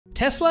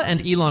Tesla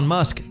and Elon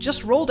Musk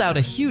just rolled out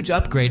a huge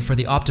upgrade for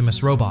the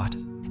Optimus robot,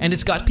 and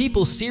it's got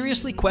people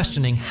seriously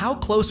questioning how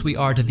close we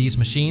are to these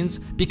machines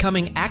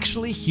becoming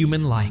actually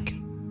human-like.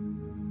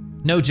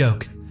 No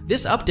joke,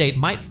 this update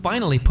might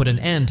finally put an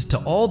end to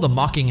all the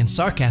mocking and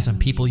sarcasm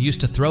people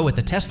used to throw at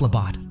the Tesla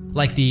bot,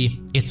 like the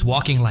 "it's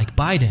walking like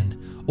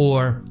Biden"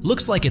 or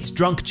 "looks like it's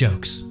drunk"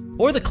 jokes,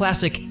 or the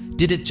classic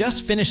 "did it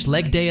just finish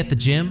leg day at the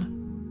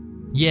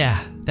gym?"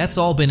 Yeah, that's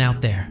all been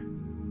out there.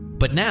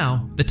 But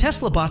now, the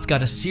Tesla bot's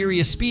got a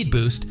serious speed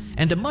boost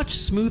and a much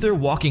smoother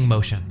walking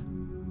motion.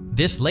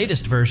 This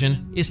latest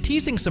version is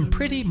teasing some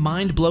pretty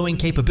mind-blowing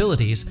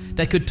capabilities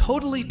that could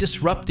totally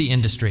disrupt the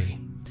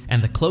industry.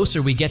 And the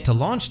closer we get to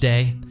launch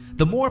day,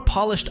 the more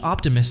polished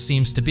Optimus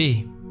seems to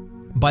be.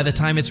 By the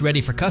time it's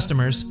ready for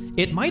customers,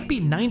 it might be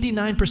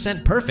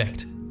 99%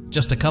 perfect.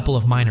 Just a couple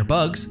of minor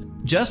bugs,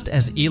 just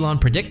as Elon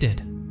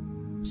predicted.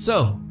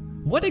 So,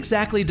 what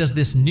exactly does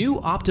this new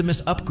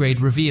Optimus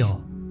upgrade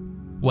reveal?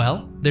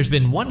 Well, there's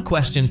been one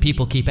question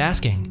people keep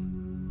asking.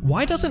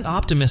 Why doesn't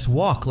Optimus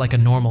walk like a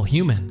normal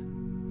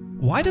human?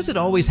 Why does it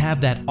always have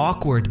that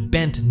awkward,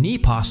 bent knee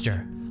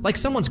posture, like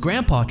someone's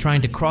grandpa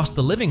trying to cross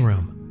the living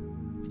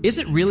room? Is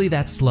it really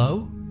that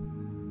slow?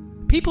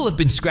 People have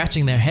been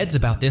scratching their heads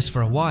about this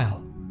for a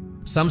while.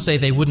 Some say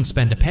they wouldn't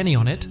spend a penny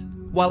on it,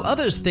 while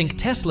others think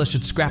Tesla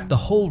should scrap the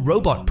whole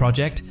robot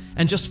project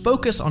and just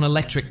focus on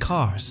electric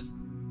cars.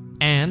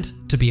 And,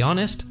 to be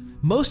honest,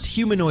 most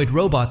humanoid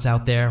robots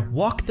out there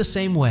walk the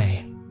same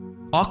way.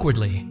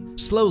 Awkwardly,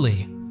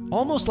 slowly,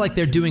 almost like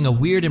they're doing a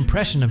weird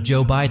impression of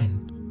Joe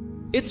Biden.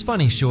 It's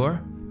funny,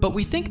 sure, but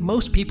we think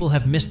most people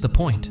have missed the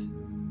point.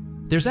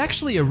 There's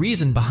actually a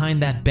reason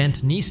behind that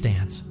bent knee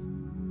stance.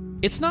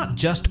 It's not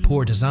just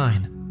poor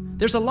design.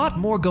 There's a lot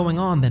more going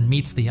on than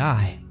meets the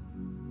eye.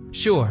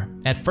 Sure,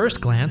 at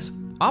first glance,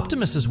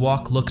 Optimus's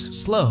walk looks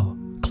slow,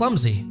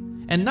 clumsy,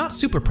 and not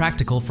super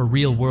practical for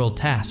real-world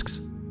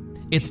tasks.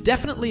 It's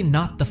definitely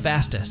not the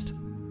fastest.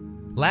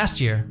 Last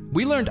year,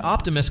 we learned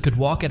Optimus could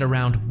walk at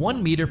around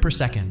 1 meter per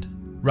second,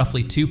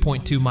 roughly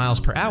 2.2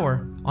 miles per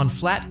hour, on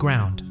flat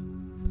ground.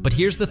 But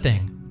here's the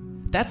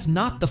thing, that's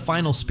not the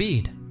final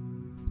speed.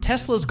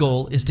 Tesla's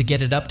goal is to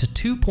get it up to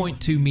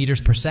 2.2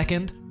 meters per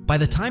second by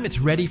the time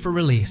it's ready for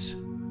release.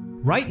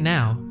 Right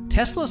now,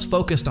 Tesla's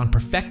focused on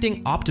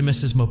perfecting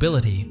Optimus's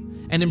mobility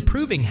and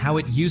improving how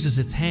it uses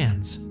its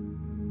hands.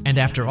 And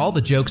after all the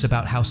jokes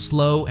about how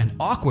slow and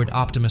awkward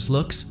Optimus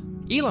looks,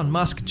 Elon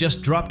Musk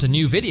just dropped a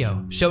new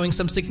video showing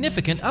some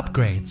significant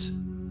upgrades.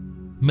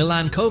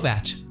 Milan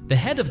Kovac, the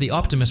head of the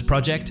Optimus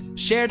project,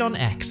 shared on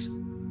X.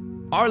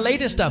 Our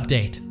latest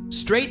update,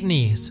 straight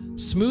knees,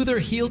 smoother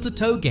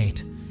heel-to-toe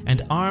gait,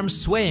 and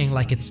arms swaying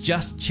like it's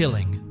just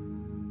chilling.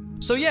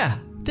 So yeah,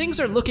 things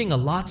are looking a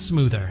lot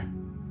smoother.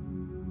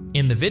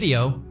 In the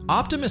video,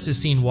 Optimus is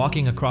seen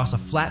walking across a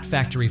flat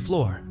factory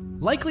floor,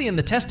 likely in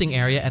the testing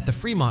area at the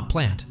Fremont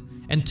plant,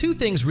 and two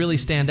things really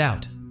stand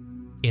out: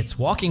 its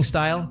walking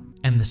style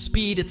and the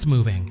speed it's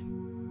moving.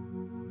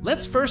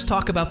 Let's first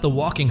talk about the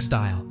walking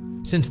style,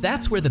 since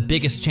that's where the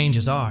biggest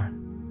changes are.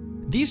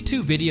 These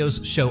two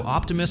videos show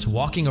Optimus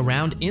walking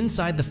around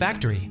inside the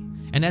factory,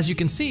 and as you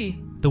can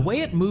see, the way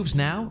it moves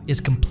now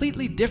is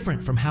completely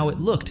different from how it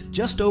looked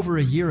just over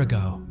a year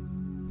ago.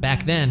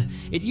 Back then,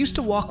 it used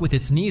to walk with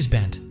its knees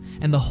bent,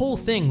 and the whole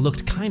thing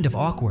looked kind of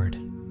awkward.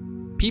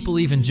 People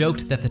even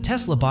joked that the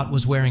Tesla bot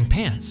was wearing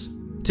pants.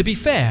 To be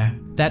fair,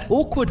 that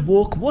awkward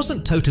walk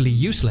wasn't totally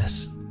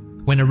useless.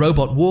 When a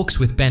robot walks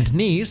with bent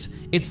knees,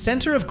 its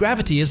center of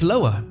gravity is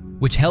lower,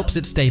 which helps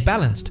it stay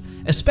balanced,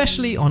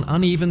 especially on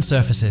uneven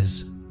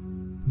surfaces.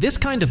 This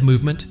kind of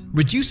movement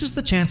reduces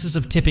the chances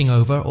of tipping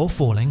over or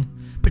falling,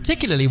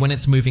 particularly when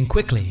it's moving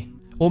quickly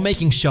or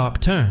making sharp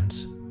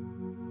turns.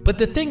 But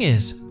the thing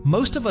is,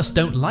 most of us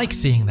don't like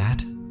seeing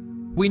that.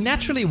 We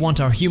naturally want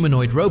our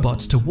humanoid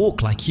robots to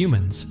walk like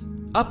humans,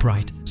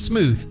 upright,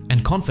 smooth,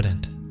 and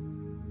confident.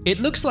 It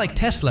looks like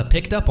Tesla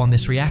picked up on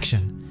this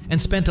reaction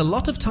and spent a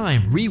lot of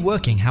time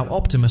reworking how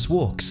Optimus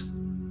walks.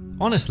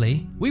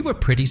 Honestly, we were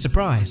pretty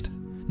surprised.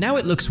 Now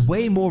it looks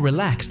way more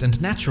relaxed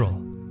and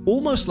natural,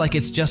 almost like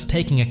it's just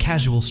taking a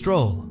casual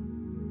stroll.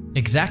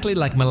 Exactly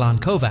like Milan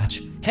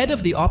Kovac, head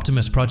of the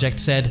Optimus project,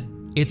 said,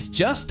 "It's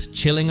just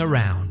chilling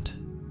around."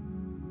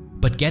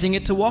 But getting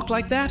it to walk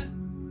like that?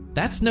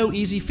 That's no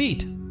easy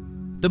feat.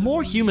 The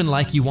more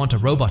human-like you want a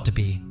robot to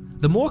be,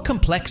 the more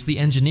complex the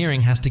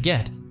engineering has to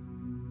get.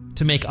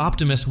 To make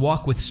Optimus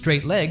walk with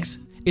straight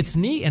legs, its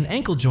knee and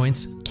ankle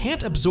joints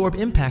can't absorb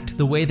impact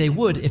the way they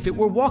would if it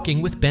were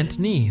walking with bent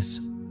knees.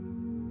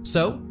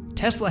 So,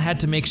 Tesla had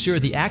to make sure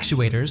the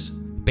actuators,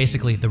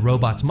 basically the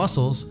robot's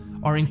muscles,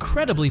 are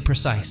incredibly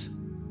precise.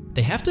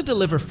 They have to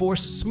deliver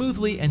force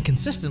smoothly and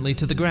consistently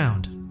to the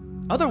ground.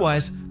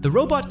 Otherwise, the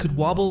robot could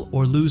wobble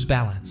or lose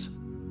balance.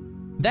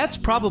 That's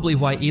probably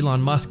why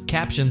Elon Musk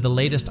captioned the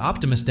latest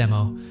Optimus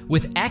demo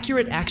with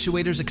 "accurate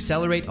actuators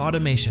accelerate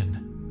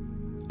automation."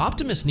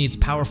 Optimus needs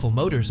powerful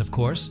motors, of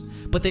course,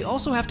 but they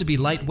also have to be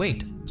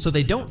lightweight so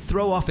they don't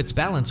throw off its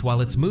balance while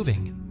it's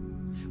moving.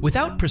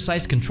 Without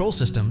precise control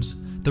systems,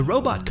 the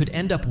robot could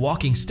end up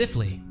walking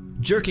stiffly,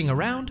 jerking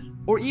around,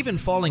 or even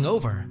falling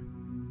over.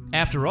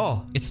 After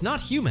all, it's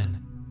not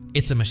human,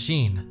 it's a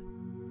machine.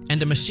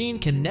 And a machine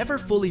can never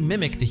fully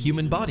mimic the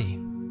human body.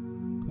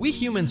 We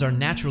humans are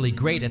naturally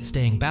great at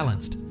staying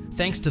balanced,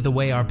 thanks to the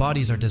way our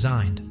bodies are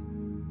designed.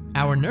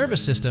 Our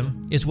nervous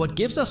system is what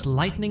gives us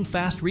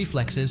lightning-fast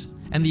reflexes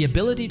and the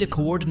ability to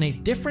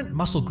coordinate different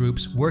muscle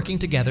groups working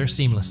together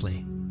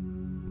seamlessly.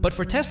 But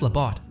for Tesla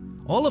Bot,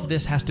 all of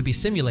this has to be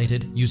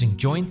simulated using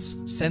joints,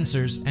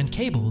 sensors, and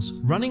cables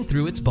running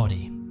through its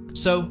body.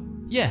 So,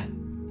 yeah,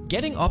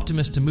 getting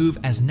Optimus to move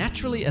as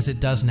naturally as it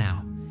does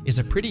now is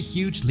a pretty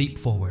huge leap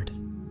forward.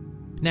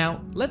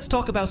 Now, let's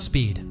talk about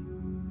speed.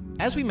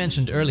 As we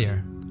mentioned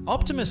earlier,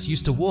 Optimus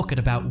used to walk at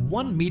about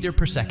 1 meter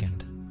per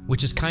second,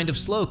 which is kind of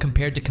slow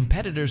compared to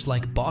competitors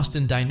like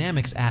Boston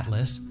Dynamics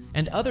Atlas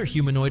and other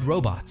humanoid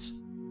robots.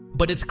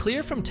 But it's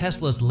clear from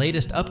Tesla's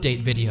latest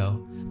update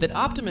video that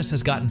Optimus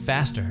has gotten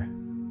faster.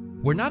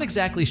 We're not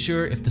exactly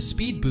sure if the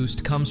speed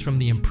boost comes from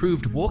the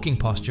improved walking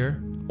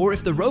posture or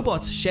if the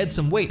robots shed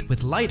some weight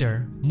with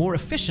lighter, more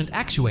efficient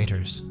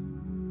actuators.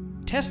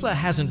 Tesla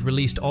hasn't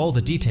released all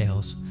the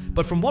details,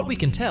 but from what we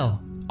can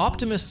tell,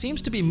 Optimus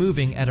seems to be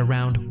moving at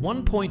around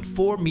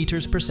 1.4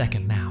 meters per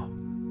second now.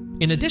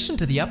 In addition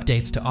to the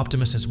updates to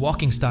Optimus's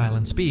walking style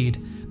and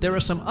speed, there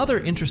are some other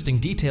interesting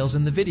details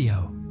in the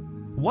video.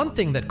 One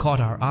thing that caught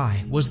our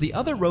eye was the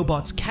other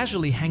robots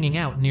casually hanging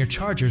out near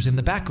chargers in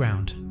the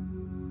background.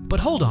 But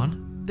hold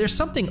on, there's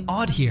something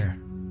odd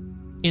here.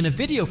 In a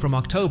video from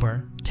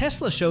October,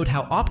 Tesla showed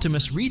how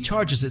Optimus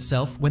recharges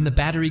itself when the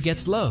battery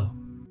gets low.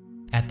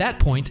 At that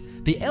point,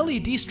 the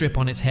LED strip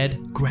on its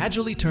head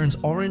gradually turns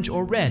orange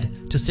or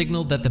red to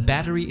signal that the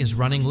battery is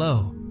running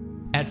low.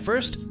 At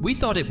first, we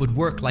thought it would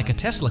work like a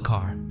Tesla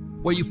car,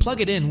 where you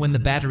plug it in when the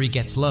battery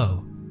gets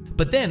low.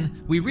 But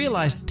then, we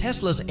realized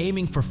Tesla's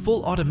aiming for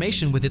full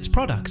automation with its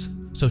products,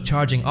 so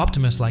charging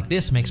Optimus like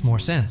this makes more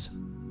sense.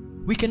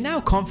 We can now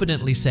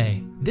confidently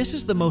say this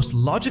is the most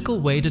logical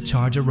way to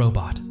charge a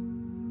robot.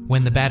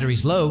 When the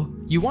battery's low,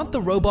 you want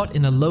the robot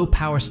in a low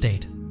power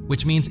state,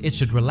 which means it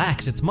should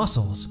relax its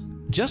muscles,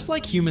 just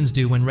like humans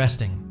do when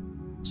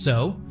resting.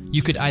 So,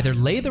 you could either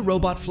lay the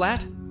robot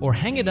flat or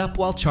hang it up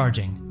while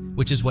charging,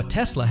 which is what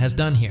Tesla has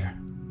done here.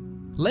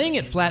 Laying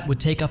it flat would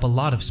take up a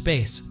lot of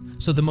space,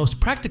 so the most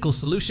practical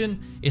solution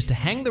is to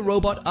hang the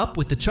robot up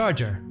with the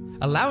charger,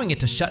 allowing it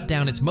to shut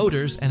down its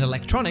motors and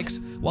electronics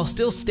while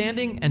still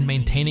standing and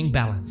maintaining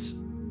balance.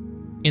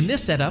 In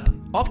this setup,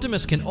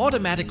 Optimus can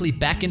automatically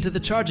back into the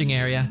charging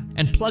area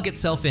and plug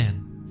itself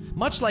in,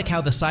 much like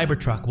how the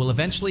Cybertruck will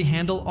eventually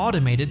handle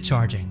automated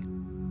charging.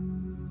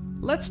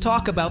 Let's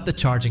talk about the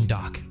charging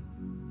dock.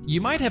 You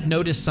might have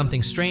noticed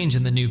something strange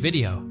in the new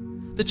video.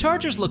 The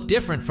chargers look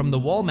different from the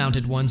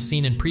wall-mounted ones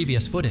seen in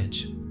previous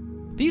footage.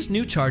 These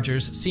new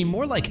chargers seem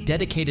more like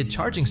dedicated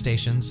charging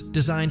stations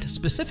designed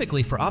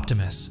specifically for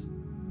Optimus.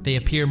 They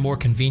appear more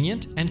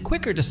convenient and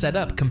quicker to set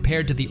up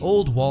compared to the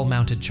old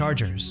wall-mounted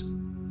chargers.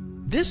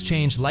 This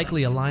change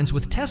likely aligns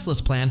with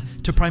Tesla's plan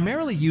to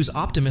primarily use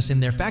Optimus in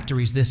their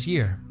factories this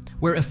year,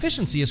 where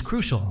efficiency is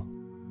crucial.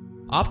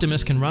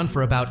 Optimus can run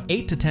for about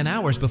 8 to 10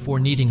 hours before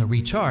needing a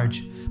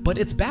recharge, but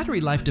its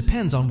battery life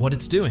depends on what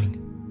it's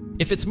doing.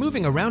 If it's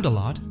moving around a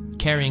lot,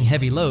 carrying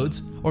heavy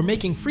loads, or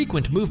making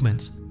frequent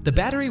movements, the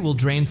battery will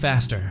drain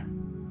faster.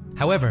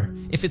 However,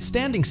 if it's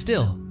standing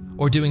still,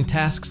 or doing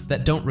tasks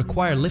that don't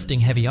require lifting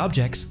heavy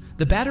objects,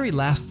 the battery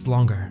lasts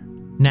longer.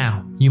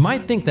 Now, you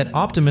might think that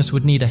Optimus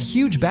would need a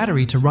huge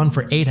battery to run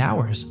for 8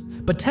 hours,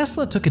 but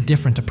Tesla took a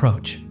different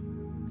approach.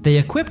 They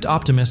equipped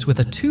Optimus with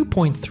a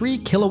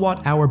 2.3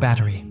 kilowatt-hour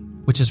battery,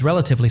 which is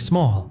relatively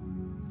small.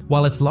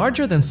 While it's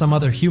larger than some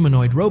other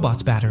humanoid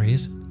robots'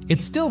 batteries,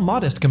 it's still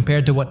modest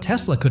compared to what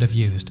Tesla could have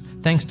used,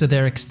 thanks to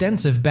their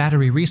extensive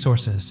battery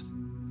resources.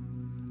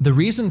 The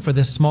reason for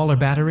this smaller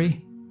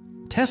battery?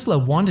 Tesla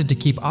wanted to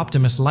keep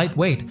Optimus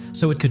lightweight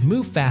so it could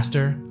move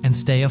faster and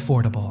stay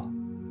affordable.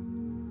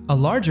 A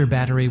larger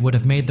battery would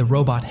have made the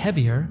robot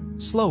heavier,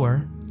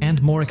 slower,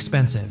 and more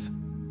expensive.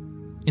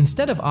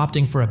 Instead of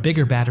opting for a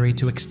bigger battery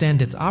to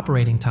extend its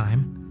operating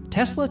time,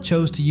 Tesla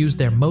chose to use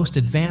their most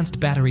advanced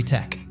battery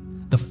tech,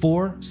 the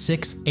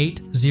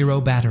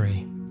 4680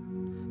 battery.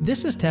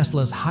 This is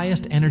Tesla's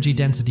highest energy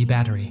density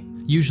battery,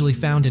 usually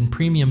found in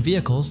premium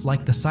vehicles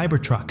like the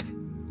Cybertruck.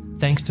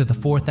 Thanks to the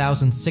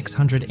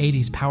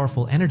 4680's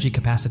powerful energy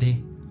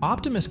capacity,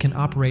 Optimus can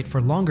operate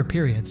for longer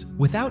periods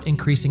without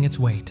increasing its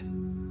weight.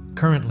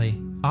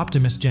 Currently,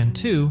 Optimus Gen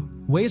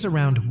 2 weighs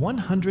around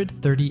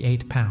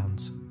 138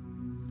 pounds.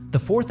 The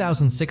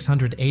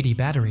 4680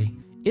 battery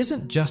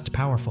isn't just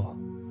powerful,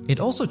 it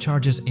also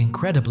charges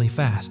incredibly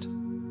fast.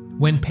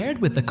 When paired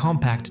with the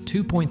compact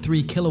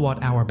 2.3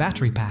 kilowatt-hour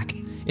battery pack,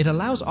 it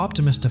allows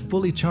Optimus to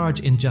fully charge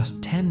in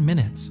just 10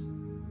 minutes.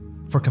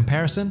 For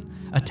comparison,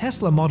 a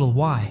Tesla Model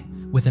Y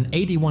with an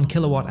 81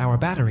 kilowatt-hour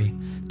battery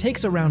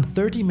takes around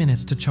 30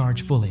 minutes to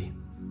charge fully.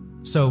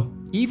 So,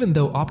 even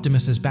though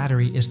Optimus's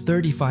battery is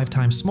 35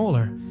 times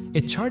smaller,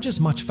 it charges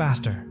much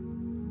faster.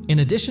 In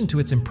addition to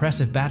its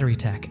impressive battery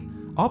tech,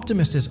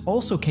 Optimus is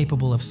also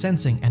capable of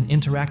sensing and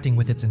interacting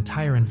with its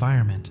entire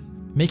environment,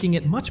 making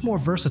it much more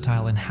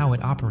versatile in how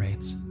it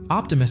operates.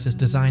 Optimus is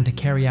designed to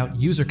carry out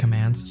user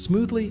commands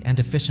smoothly and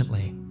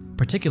efficiently,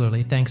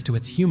 particularly thanks to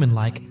its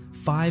human-like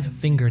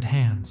 5-fingered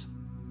hands.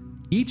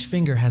 Each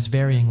finger has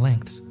varying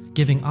lengths,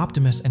 giving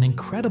Optimus an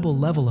incredible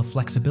level of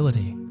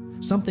flexibility,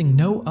 something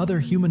no other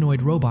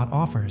humanoid robot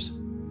offers.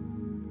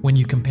 When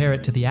you compare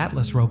it to the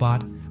Atlas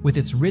robot, with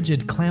its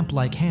rigid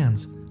clamp-like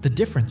hands, the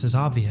difference is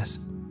obvious.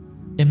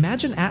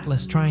 Imagine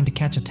Atlas trying to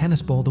catch a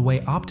tennis ball the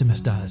way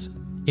Optimus does.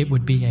 It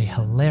would be a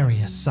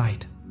hilarious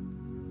sight.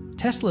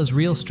 Tesla's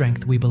real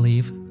strength, we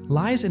believe,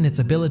 lies in its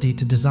ability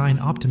to design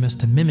Optimus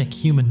to mimic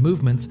human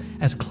movements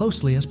as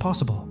closely as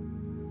possible.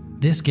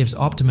 This gives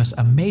Optimus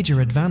a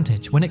major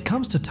advantage when it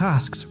comes to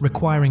tasks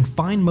requiring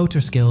fine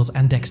motor skills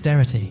and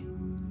dexterity.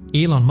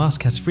 Elon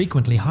Musk has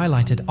frequently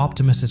highlighted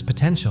Optimus's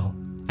potential,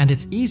 and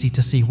it's easy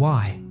to see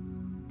why.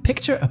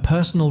 Picture a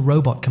personal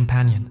robot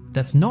companion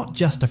that's not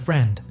just a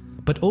friend,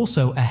 but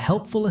also a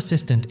helpful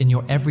assistant in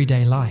your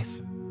everyday life.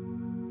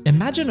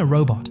 Imagine a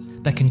robot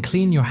that can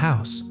clean your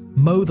house,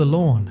 mow the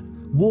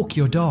lawn, walk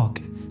your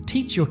dog,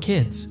 teach your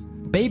kids,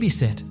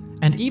 babysit,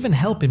 and even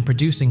help in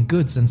producing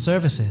goods and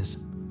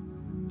services.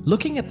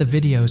 Looking at the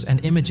videos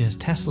and images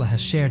Tesla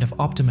has shared of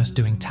Optimus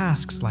doing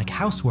tasks like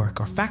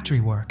housework or factory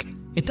work,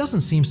 it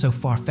doesn't seem so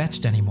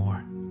far-fetched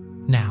anymore.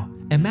 Now,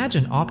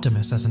 imagine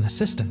Optimus as an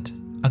assistant,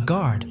 a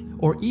guard,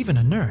 or even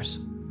a nurse.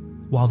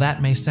 While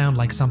that may sound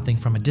like something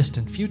from a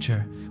distant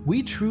future,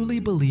 we truly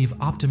believe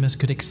Optimus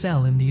could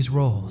excel in these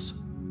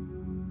roles.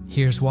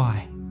 Here's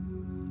why.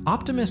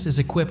 Optimus is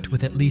equipped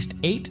with at least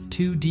 8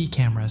 2D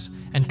cameras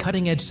and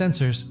cutting-edge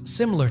sensors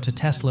similar to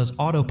Tesla's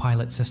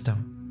autopilot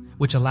system,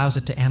 which allows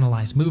it to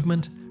analyze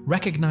movement,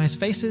 recognize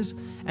faces,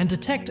 and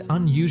detect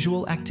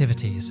unusual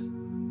activities.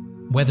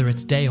 Whether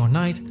it's day or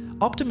night,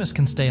 Optimus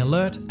can stay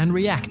alert and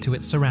react to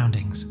its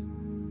surroundings.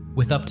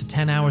 With up to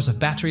 10 hours of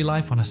battery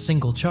life on a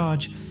single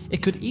charge,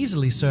 it could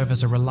easily serve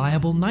as a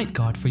reliable night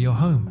guard for your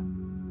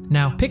home.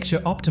 Now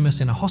picture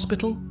Optimus in a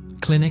hospital,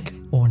 clinic,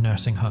 or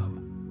nursing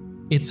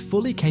home. It's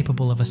fully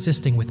capable of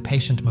assisting with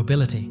patient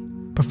mobility,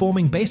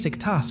 performing basic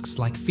tasks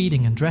like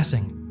feeding and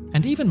dressing,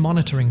 and even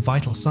monitoring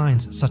vital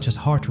signs such as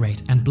heart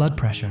rate and blood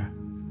pressure.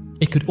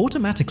 It could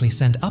automatically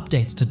send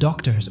updates to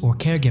doctors or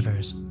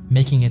caregivers,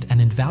 making it an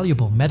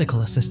invaluable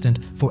medical assistant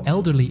for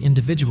elderly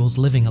individuals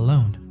living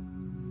alone.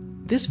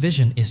 This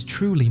vision is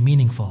truly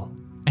meaningful,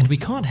 and we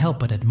can't help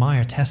but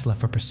admire Tesla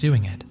for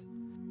pursuing it.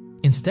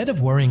 Instead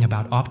of worrying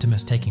about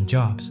Optimus taking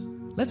jobs,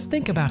 let's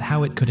think about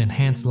how it could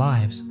enhance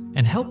lives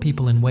and help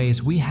people in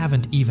ways we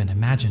haven't even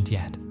imagined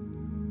yet.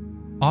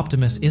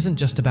 Optimus isn't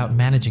just about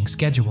managing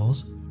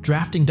schedules,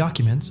 drafting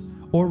documents,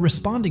 or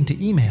responding to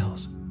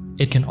emails.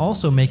 It can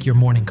also make your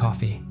morning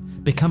coffee,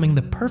 becoming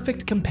the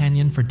perfect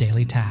companion for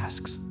daily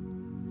tasks.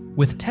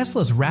 With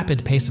Tesla's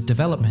rapid pace of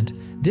development,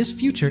 this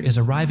future is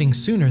arriving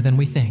sooner than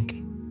we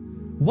think.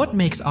 What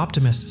makes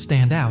Optimus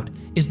stand out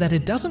is that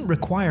it doesn't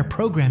require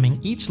programming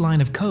each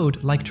line of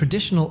code like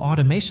traditional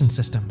automation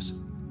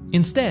systems.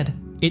 Instead,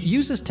 it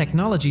uses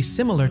technology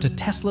similar to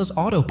Tesla's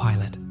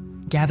autopilot,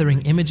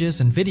 gathering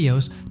images and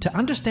videos to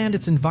understand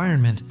its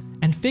environment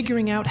and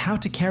figuring out how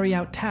to carry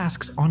out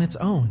tasks on its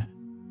own.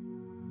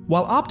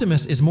 While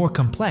Optimus is more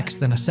complex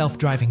than a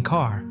self-driving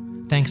car,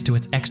 thanks to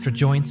its extra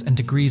joints and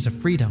degrees of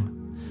freedom,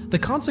 the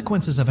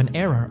consequences of an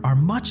error are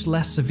much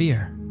less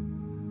severe.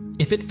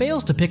 If it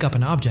fails to pick up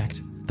an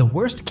object, the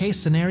worst-case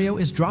scenario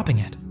is dropping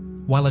it,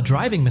 while a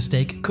driving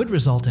mistake could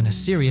result in a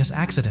serious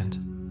accident.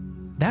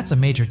 That's a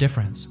major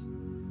difference.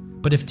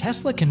 But if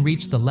Tesla can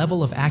reach the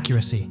level of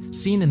accuracy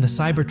seen in the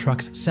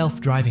Cybertruck's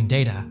self-driving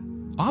data,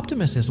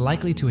 Optimus is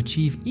likely to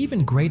achieve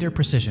even greater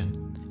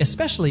precision,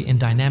 especially in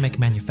dynamic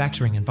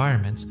manufacturing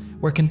environments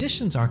where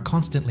conditions are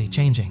constantly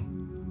changing.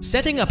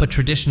 Setting up a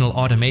traditional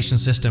automation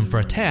system for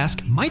a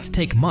task might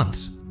take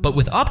months, but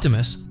with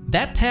Optimus,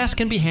 that task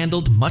can be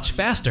handled much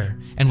faster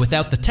and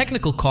without the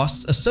technical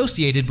costs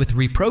associated with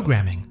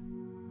reprogramming.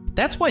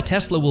 That's why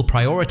Tesla will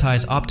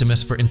prioritize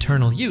Optimus for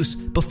internal use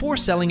before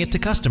selling it to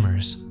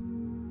customers.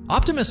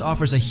 Optimus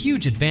offers a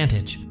huge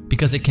advantage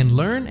because it can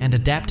learn and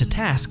adapt to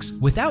tasks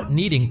without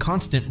needing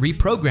constant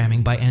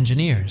reprogramming by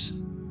engineers.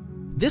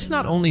 This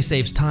not only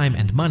saves time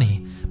and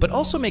money, but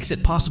also makes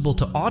it possible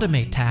to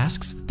automate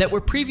tasks that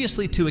were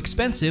previously too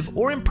expensive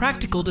or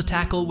impractical to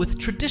tackle with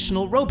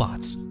traditional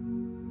robots.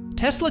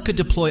 Tesla could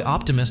deploy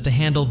Optimus to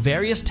handle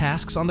various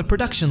tasks on the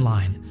production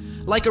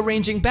line, like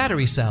arranging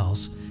battery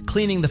cells,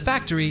 cleaning the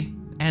factory,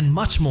 and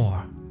much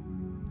more.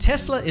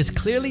 Tesla is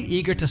clearly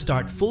eager to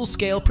start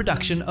full-scale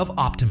production of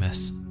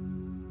Optimus.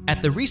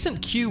 At the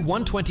recent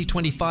Q1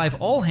 2025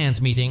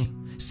 all-hands meeting,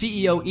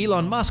 CEO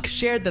Elon Musk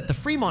shared that the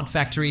Fremont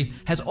factory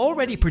has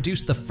already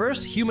produced the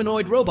first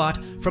humanoid robot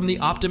from the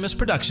Optimus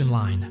production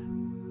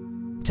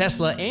line.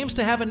 Tesla aims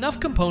to have enough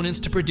components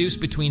to produce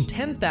between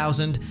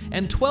 10,000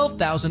 and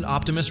 12,000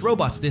 Optimus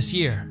robots this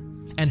year,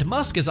 and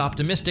Musk is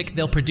optimistic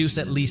they'll produce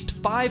at least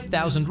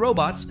 5,000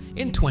 robots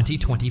in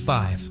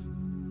 2025.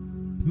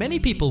 Many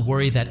people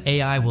worry that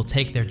AI will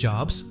take their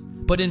jobs,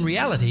 but in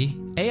reality,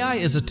 AI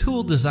is a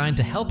tool designed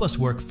to help us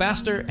work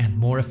faster and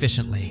more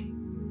efficiently.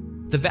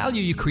 The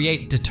value you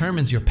create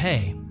determines your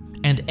pay,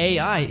 and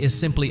AI is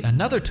simply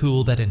another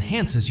tool that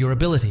enhances your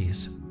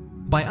abilities.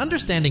 By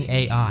understanding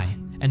AI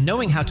and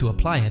knowing how to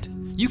apply it,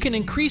 you can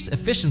increase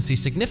efficiency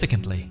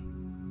significantly.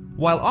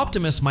 While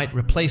Optimus might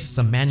replace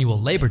some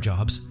manual labor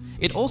jobs,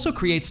 it also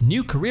creates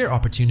new career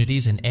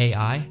opportunities in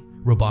AI,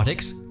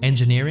 robotics,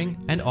 engineering,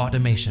 and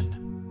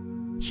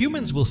automation.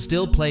 Humans will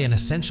still play an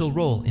essential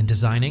role in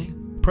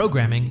designing,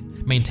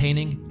 programming,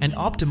 maintaining, and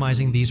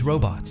optimizing these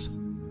robots.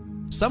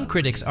 Some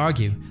critics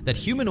argue that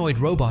humanoid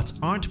robots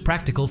aren't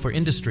practical for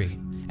industry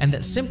and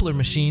that simpler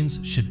machines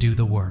should do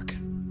the work.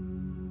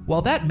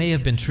 While that may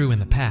have been true in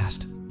the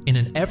past, in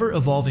an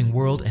ever-evolving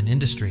world and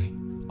industry,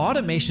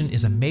 automation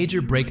is a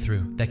major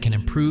breakthrough that can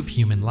improve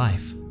human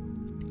life.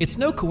 It's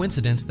no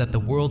coincidence that the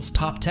world's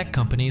top tech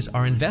companies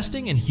are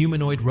investing in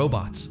humanoid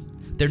robots.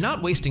 They're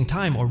not wasting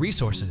time or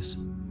resources.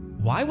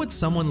 Why would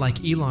someone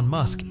like Elon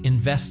Musk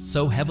invest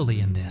so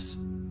heavily in this?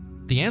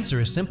 The answer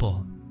is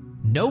simple.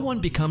 No one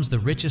becomes the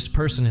richest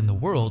person in the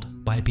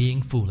world by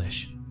being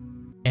foolish.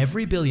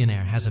 Every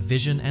billionaire has a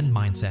vision and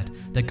mindset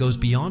that goes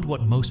beyond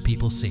what most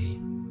people see.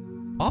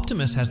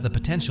 Optimus has the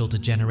potential to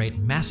generate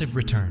massive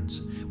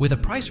returns with a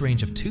price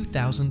range of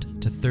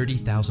 $2,000 to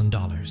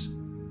 $30,000.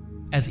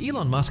 As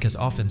Elon Musk has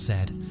often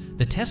said,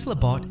 the Tesla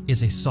bot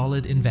is a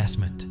solid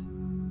investment.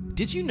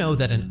 Did you know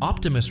that an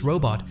Optimus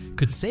robot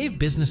could save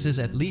businesses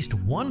at least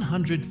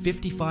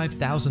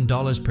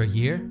 $155,000 per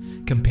year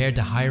compared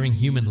to hiring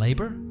human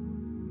labor?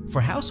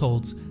 For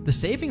households, the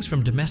savings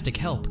from domestic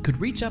help could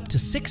reach up to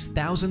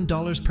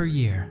 $6,000 per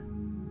year.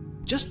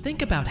 Just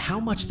think about how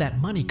much that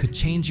money could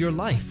change your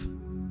life.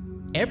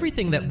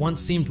 Everything that once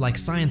seemed like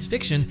science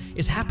fiction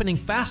is happening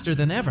faster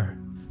than ever,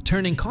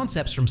 turning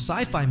concepts from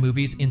sci-fi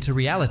movies into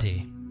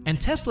reality. And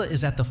Tesla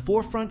is at the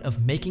forefront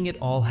of making it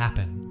all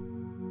happen.